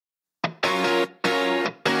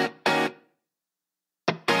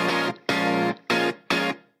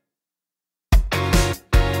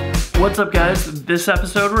What's up guys? This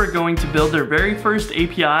episode we're going to build our very first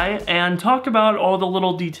API and talk about all the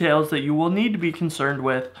little details that you will need to be concerned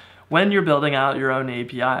with when you're building out your own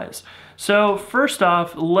APIs. So first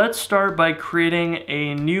off, let's start by creating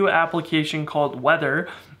a new application called weather.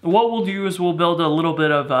 What we'll do is we'll build a little bit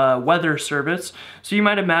of a weather service. So you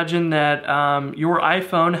might imagine that your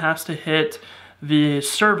iPhone has to hit the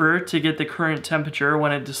server to get the current temperature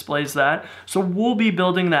when it displays that. So we'll be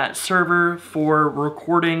building that server for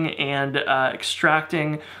recording and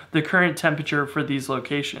extracting the current temperature for these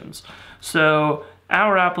locations. So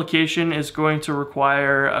our application is going to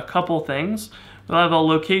require a couple things. We'll have a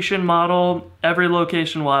location model. Every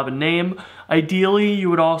location will have a name. Ideally, you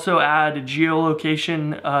would also add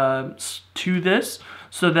geolocation to this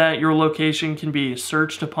so that your location can be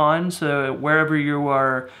searched upon. So wherever you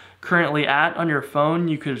are currently at on your phone,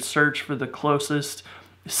 you could search for the closest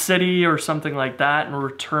city or something like that and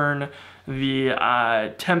return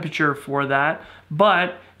the temperature for that.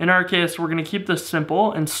 But in our case, we're going to keep this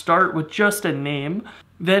simple and start with just a name.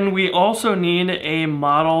 Then we also need a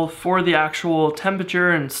model for the actual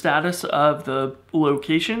temperature and status of the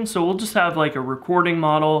location. So we'll just have like a recording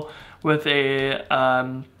model with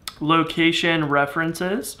a location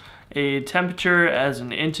references, a temperature as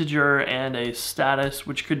an integer, and a status,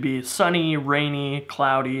 which could be sunny, rainy,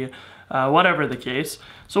 cloudy, whatever the case.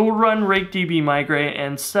 So we'll run rakedb migrate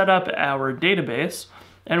and set up our database,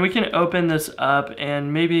 and we can open this up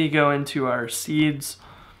and maybe go into our seeds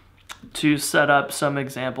to set up some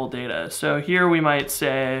example data. So here we might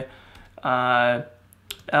say L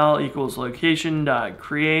equals location dot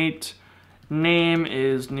create, name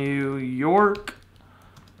is New York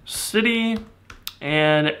City,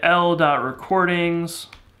 and L.recordings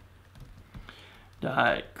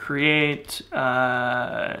create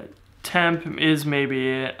temp is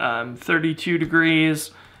maybe 32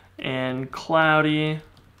 degrees and cloudy.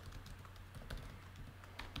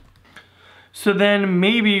 So then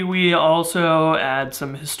maybe we also add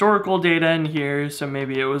some historical data in here. So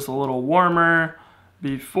maybe it was a little warmer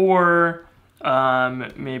before,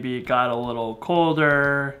 maybe it got a little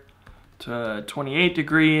colder to 28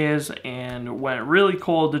 degrees and went really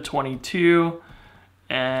cold to 22,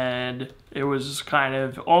 and it was kind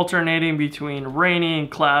of alternating between rainy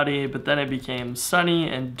and cloudy, but then it became sunny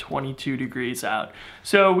and 22 degrees out.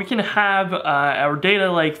 So we can have our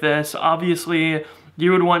data like this. Obviously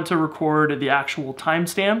you would want to record the actual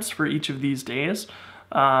timestamps for each of these days,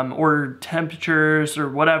 or temperatures or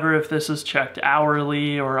whatever, if this is checked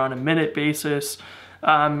hourly or on a minute basis.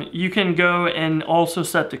 You can go and also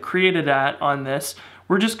set the created at on this.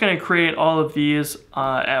 We're just going to create all of these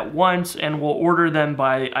at once, and we'll order them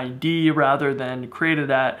by ID rather than created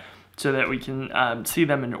at, so that we can see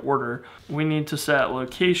them in order. We need to set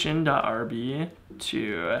location.rb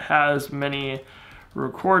to has many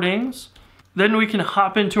recordings. Then we can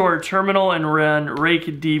hop into our terminal and run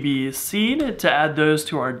rakedb seed to add those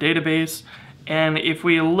to our database. And if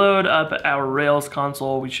we load up our Rails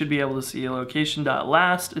console, we should be able to see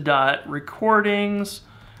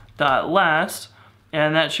location.last.recordings.last,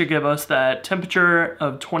 and that should give us that temperature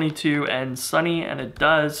of 22 and sunny, and it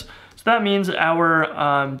does. So that means our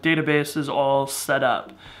database is all set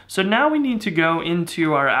up. So now we need to go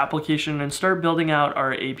into our application and start building out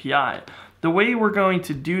our API. The way we're going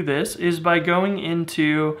to do this is by going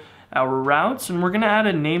into our routes, and we're going to add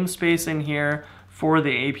a namespace in here for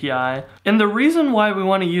the API. And the reason why we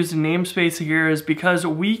want to use a namespace here is because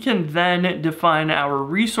we can then define our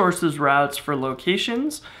resources routes for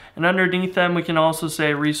locations, and underneath them we can also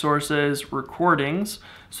say resources recordings,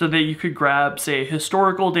 so that you could grab, say,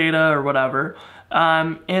 historical data or whatever,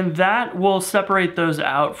 and that will separate those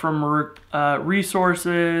out from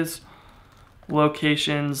resources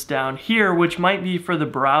locations down here, which might be for the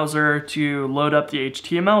browser to load up the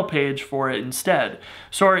HTML page for it instead.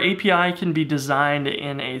 So our API can be designed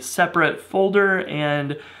in a separate folder,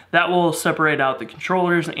 and that will separate out the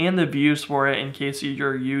controllers and the views for it in case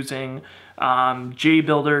you're using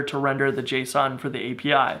JBuilder to render the JSON for the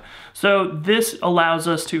API. So this allows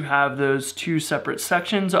us to have those two separate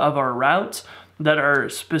sections of our routes that are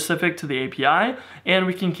specific to the API, and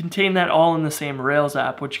we can contain that all in the same Rails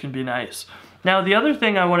app, which can be nice. Now the other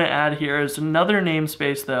thing I want to add here is another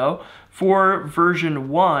namespace though for version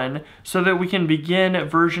 1, so that we can begin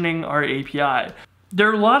versioning our API. There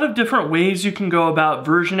are a lot of different ways you can go about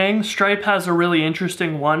versioning. Stripe has a really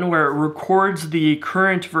interesting one where it records the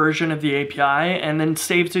current version of the API and then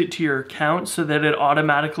saves it to your account so that it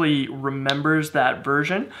automatically remembers that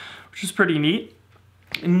version, which is pretty neat.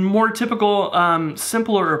 A more typical,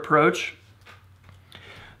 simpler approach.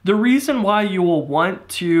 The reason why you will want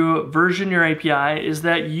to version your API is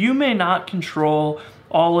that you may not control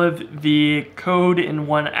all of the code in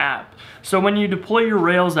one app. So when you deploy your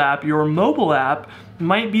Rails app, your mobile app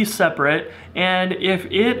might be separate, and if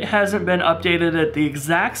it hasn't been updated at the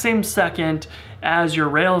exact same second as your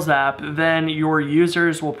Rails app, then your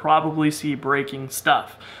users will probably see breaking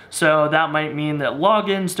stuff. So that might mean that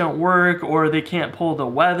logins don't work, or they can't pull the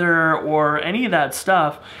weather, or any of that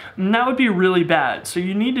stuff, and that would be really bad. So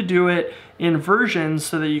you need to do it in versions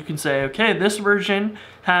so that you can say, okay, this version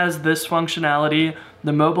has this functionality,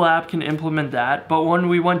 the mobile app can implement that, but when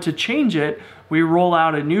we want to change it, we roll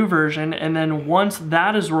out a new version, and then once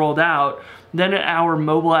that is rolled out, then our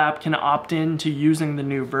mobile app can opt in to using the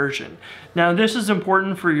new version. Now, this is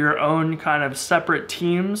important for your own kind of separate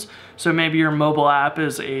teams. So maybe your mobile app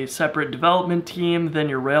is a separate development team than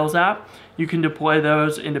your Rails app. You can deploy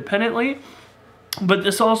those independently. But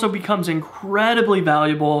this also becomes incredibly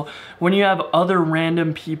valuable when you have other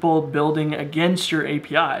random people building against your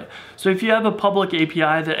API. So if you have a public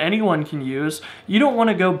API that anyone can use, you don't want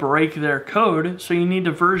to go break their code, so you need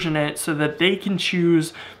to version it so that they can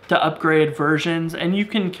choose to upgrade versions, and you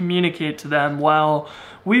can communicate to them, well,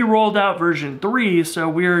 we rolled out version 3, so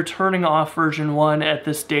we're turning off version 1 at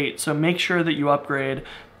this date, so make sure that you upgrade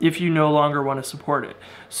if you no longer want to support it.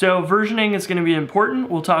 So versioning is going to be important.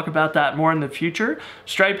 We'll talk about that more in the future.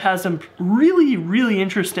 Stripe has some really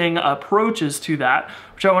interesting approaches to that,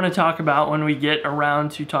 which I want to talk about when we get around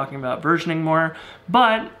to talking about versioning more.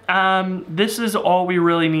 But this is all we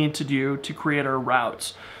really need to do to create our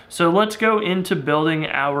routes. So let's go into building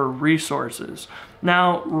our resources.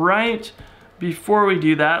 Now, right before we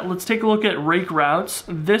do that, let's take a look at rake routes.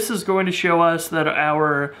 This is going to show us that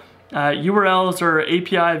our URLs are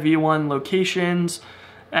API v1 locations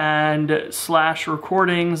and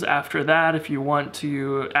 /recordings after that if you want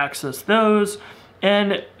to access those.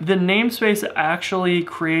 And the namespace actually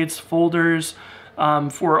creates folders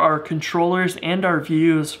for our controllers and our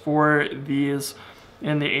views for these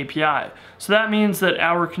in the API. So that means that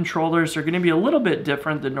our controllers are going to be a little bit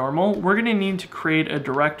different than normal. We're going to need to create a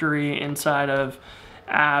directory inside of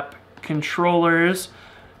app controllers,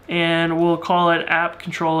 and we'll call it app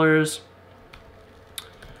controllers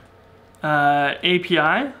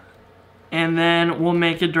API, and then we'll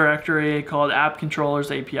make a directory called app controllers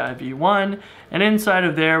API v1, and inside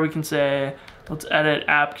of there we can say, let's edit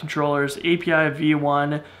app controllers API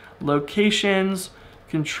v1 locations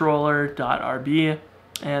controller.rb,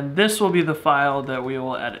 and this will be the file that we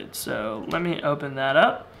will edit. So let me open that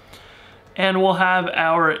up, and we'll have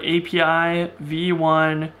our API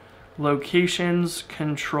v1 locations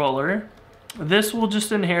controller. This will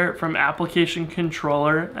just inherit from application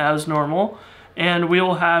controller as normal, and we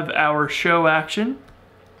will have our show action.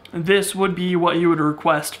 This would be what you would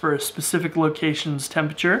request for a specific location's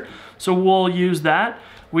temperature, so we'll use that.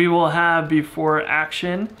 We will have before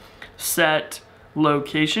action set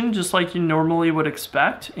location, just like you normally would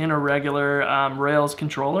expect in a regular Rails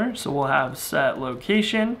controller. So we'll have set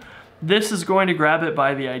location. This is going to grab it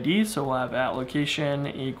by the ID, so we'll have at location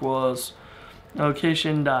equals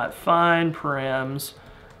location.find params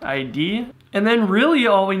ID. And then really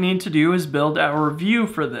all we need to do is build our view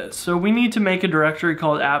for this. So we need to make a directory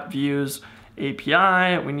called app views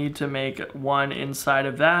API. We need to make one inside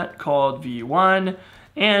of that called v1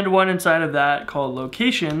 and one inside of that called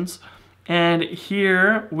locations. And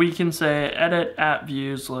here we can say edit app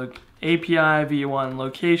views look API v1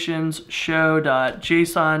 locations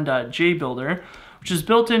show.json.jbuilder, which is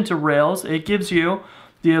built into Rails. It gives you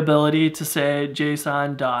the ability to say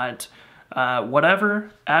JSON dot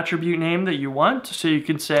whatever attribute name that you want. So you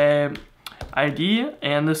can say ID,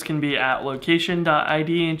 and this can be at location.id,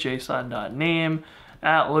 JSON.name,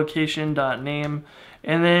 at location.name,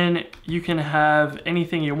 and then you can have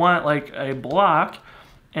anything you want, like a block,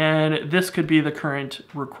 and this could be the current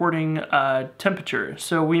recording temperature.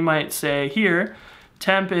 So we might say here,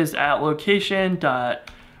 temp is at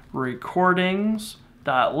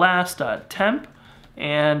location.recordings.last.temp,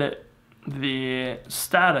 and the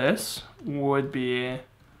status would be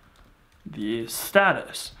the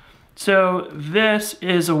status. So this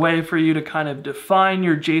is a way for you to kind of define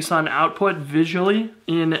your JSON output visually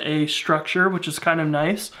in a structure, which is kind of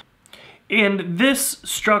nice. And this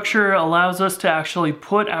structure allows us to actually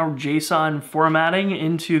put our JSON formatting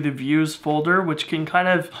into the views folder, which can kind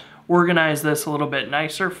of organize this a little bit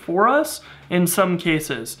nicer for us in some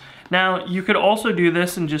cases. Now, you could also do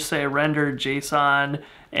this and just say render JSON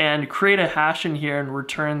and create a hash in here and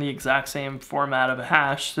return the exact same format of a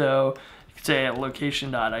hash. So you could say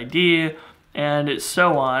location.id and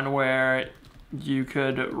so on, where you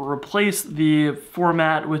could replace the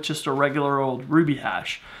format with just a regular old Ruby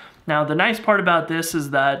hash. Now, the nice part about this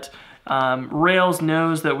is that Rails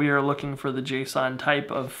knows that we are looking for the JSON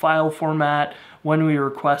type of file format when we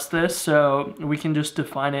request this, so we can just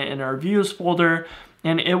define it in our views folder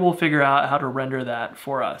and it will figure out how to render that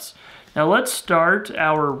for us. Now let's start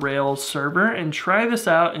our Rails server and try this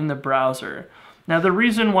out in the browser. Now the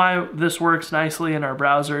reason why this works nicely in our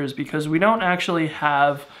browser is because we don't actually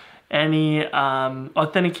have any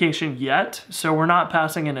authentication yet, so we're not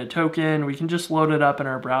passing in a token. We can just load it up in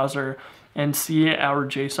our browser and see our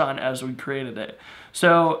JSON as we created it.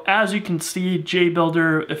 So as you can see,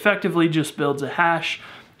 JBuilder effectively just builds a hash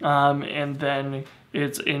and then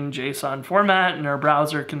it's in JSON format, and our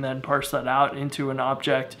browser can then parse that out into an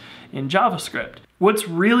object in JavaScript. What's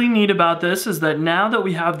really neat about this is that now that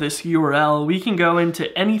we have this URL, we can go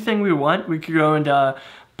into anything we want. We could go into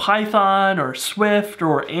Python or Swift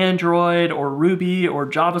or Android or Ruby or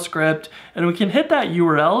JavaScript, and we can hit that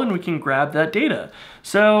URL and we can grab that data.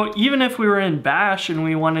 So even if we were in Bash and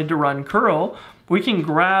we wanted to run curl, we can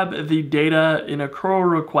grab the data in a curl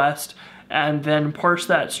request and then parse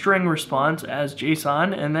that string response as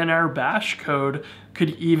JSON, and then our Bash code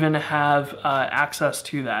could even have access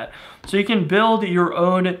to that. So you can build your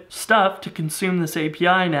own stuff to consume this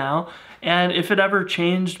API now, and if it ever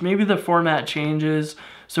changed, maybe the format changes,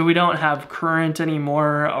 so we don't have current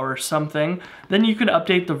anymore or something, then you could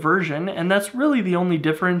update the version, and that's really the only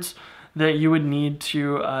difference that you would need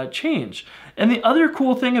to change. And the other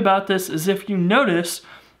cool thing about this is, if you notice,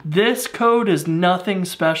 this code is nothing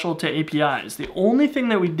special to APIs. The only thing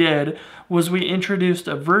that we did was we introduced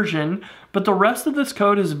a version, but the rest of this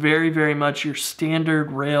code is very, very much your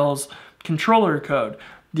standard Rails controller code.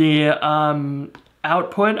 The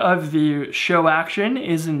output of the show action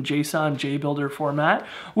is in JSON JBuilder format,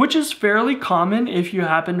 which is fairly common if you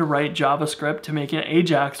happen to write JavaScript to make an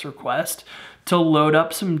AJAX request to load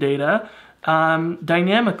up some data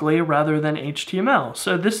dynamically rather than HTML.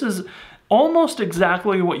 So this is almost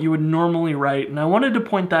exactly what you would normally write, and I wanted to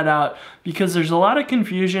point that out because there's a lot of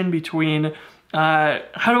confusion between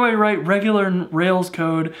how do I write regular Rails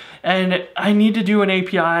code and I need to do an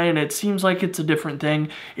API and it seems like it's a different thing.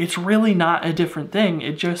 It's really not a different thing.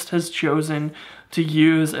 It just has chosen to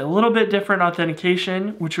use a little bit different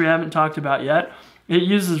authentication, which we haven't talked about yet. It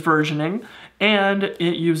uses versioning and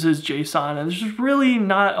it uses JSON, and there's really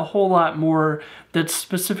not a whole lot more that's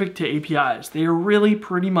specific to APIs. They are really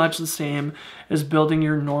pretty much the same as building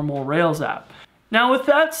your normal Rails app. Now with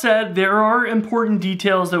that said, there are important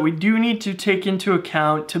details that we do need to take into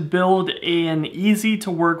account to build an easy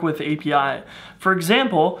to work with API. For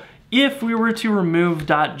example, if we were to remove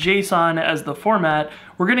 .json as the format,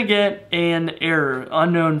 we're gonna get an error,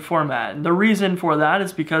 unknown format. And the reason for that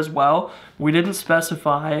is because, well, we didn't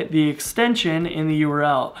specify the extension in the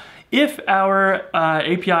URL. If our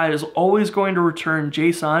API is always going to return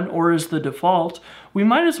JSON or is the default, we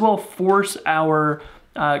might as well force our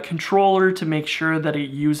controller to make sure that it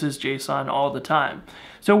uses JSON all the time.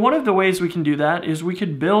 So one of the ways we can do that is we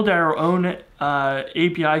could build our own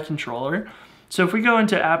API controller. So if we go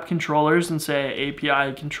into app controllers and say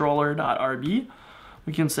API controller.rb,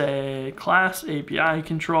 we can say class API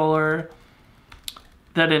controller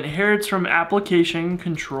that inherits from application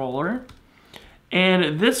controller.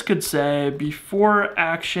 And this could say before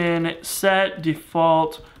action set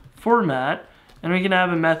default format, and we can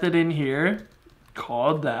have a method in here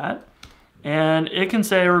called that, and it can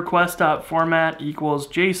say request.format equals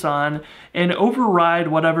JSON and override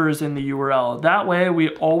whatever is in the URL. That way we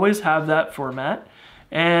always have that format,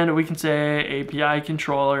 and we can say API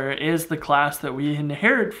controller is the class that we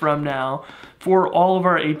inherit from now for all of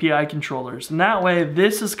our API controllers. And that way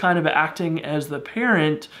this is kind of acting as the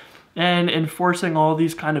parent and enforcing all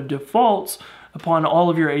these kind of defaults upon all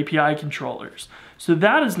of your API controllers. So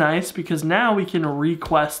that is nice because now we can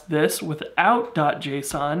request this without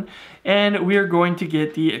 .json and we are going to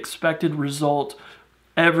get the expected result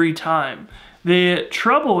every time. The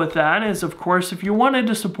trouble with that is, of course, if you wanted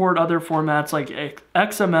to support other formats like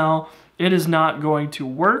XML, it is not going to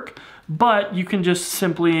work, but you can just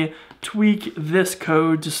simply tweak this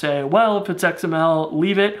code to say, well, if it's XML,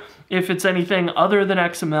 leave it. If it's anything other than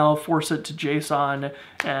XML, force it to JSON,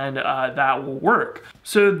 and that will work.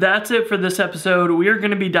 So that's it for this episode. We are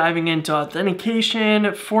going to be diving into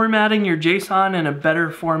authentication, formatting your JSON in a better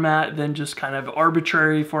format than just kind of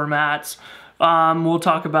arbitrary formats. We'll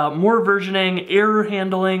talk about more versioning, error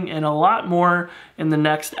handling, and a lot more in the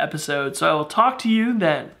next episode. So I will talk to you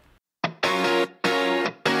then.